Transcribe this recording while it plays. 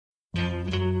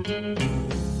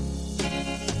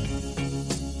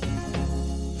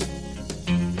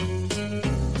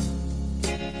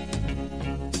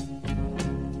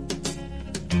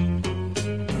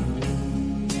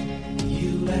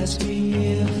Ask me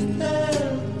if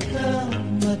there'll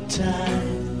come a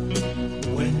time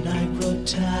when I grow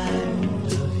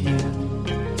tired of you.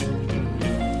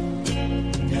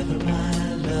 Never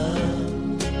my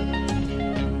love,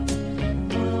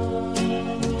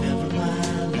 never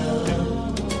my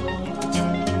love.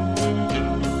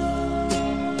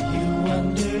 You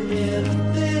wonder if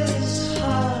this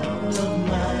heart of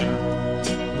mine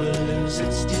will lose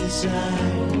its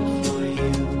desire for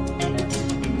you.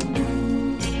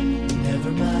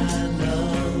 Never my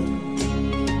love,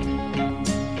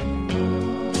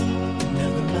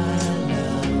 never my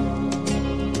love.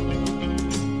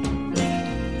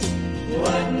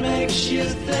 What makes you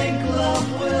think love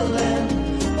will end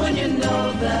when you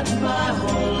know that my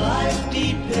whole life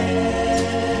depends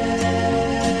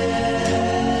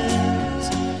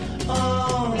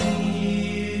on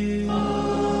you?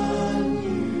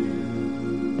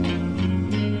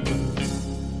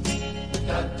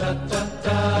 Da da da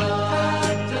da.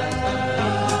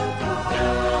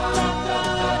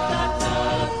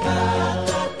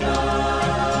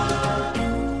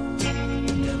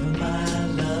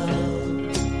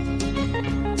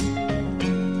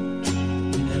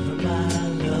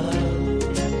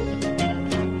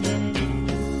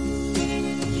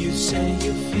 Say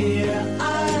you fear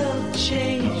I'll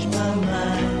change my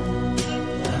mind,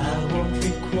 I won't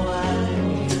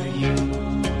require you.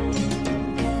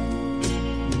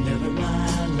 Never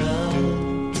my love,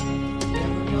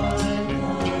 never my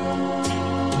love,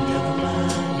 never my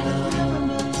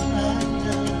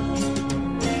love.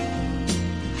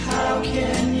 How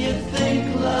can you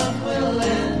think love will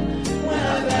end when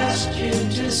I've asked you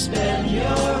to spend your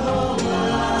whole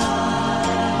life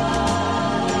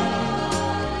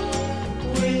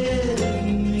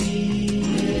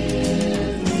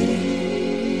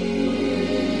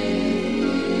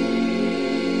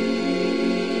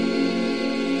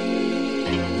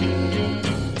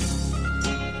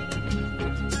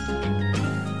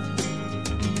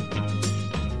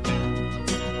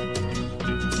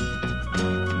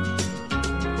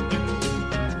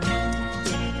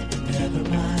never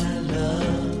my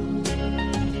love,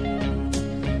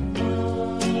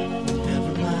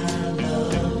 never my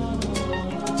love.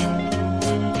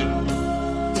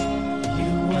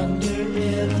 You wonder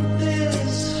if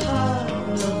this heart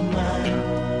of mine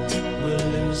will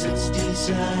lose its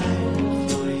desire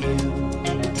for you.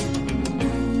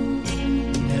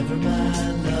 Never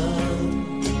my love,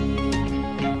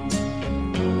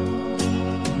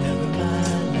 never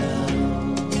my love.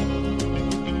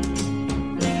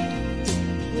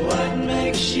 What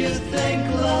makes you think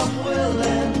love will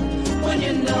end when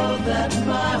you know that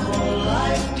my whole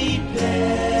life depends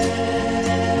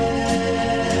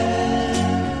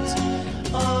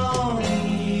on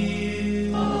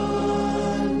you?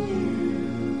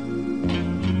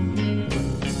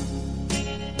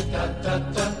 Da da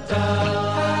da da.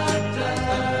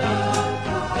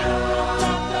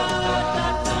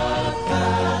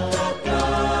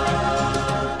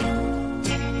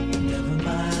 Never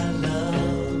my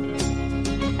love,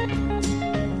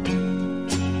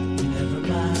 never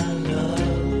my love.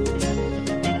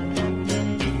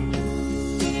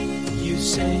 You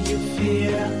say you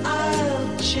fear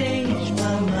I'll change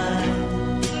my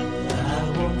mind, I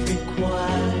won't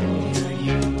require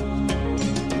you.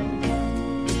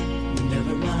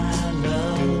 Never my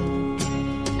love,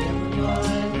 never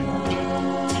my love,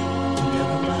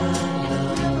 never my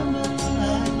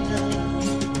love.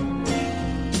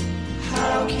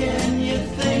 How can you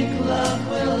think love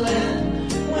will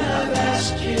end when I've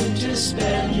asked you to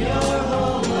spend your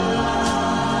whole life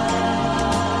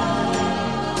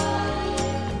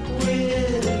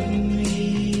with me?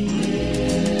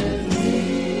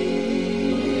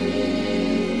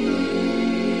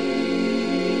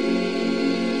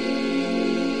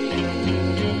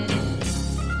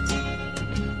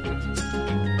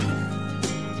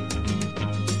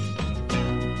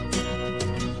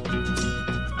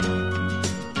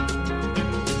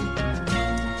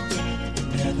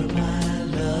 Never my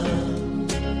love,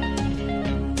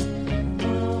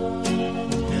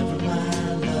 never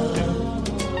my love.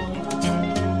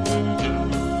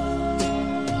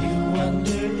 You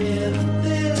wonder if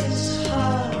this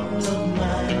heart of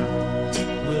mine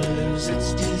will lose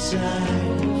its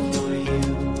desire for you.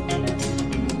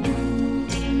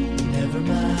 Never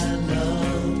my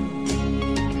love,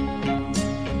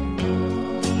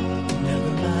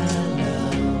 never my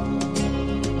love.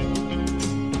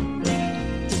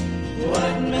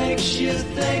 What makes makes you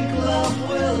think love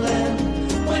will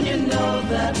end when you know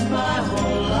that my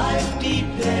whole life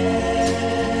depends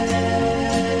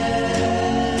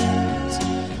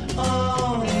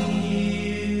on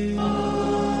you.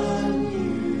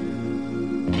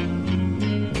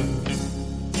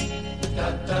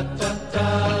 Da, da, da,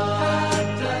 da.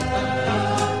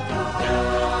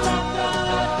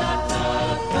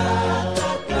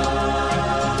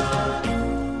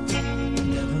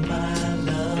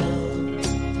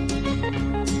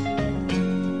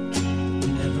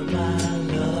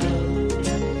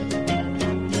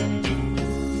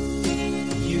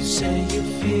 Say you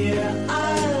fear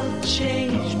I'll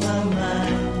change my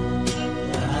mind,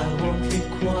 but I won't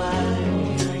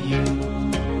require you.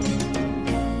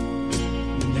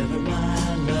 Never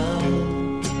my love,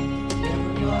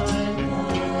 never my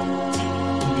love,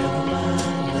 never my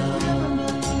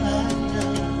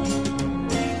love.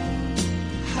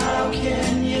 How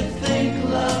can you think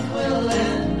love will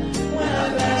end when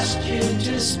I've asked you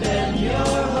to spend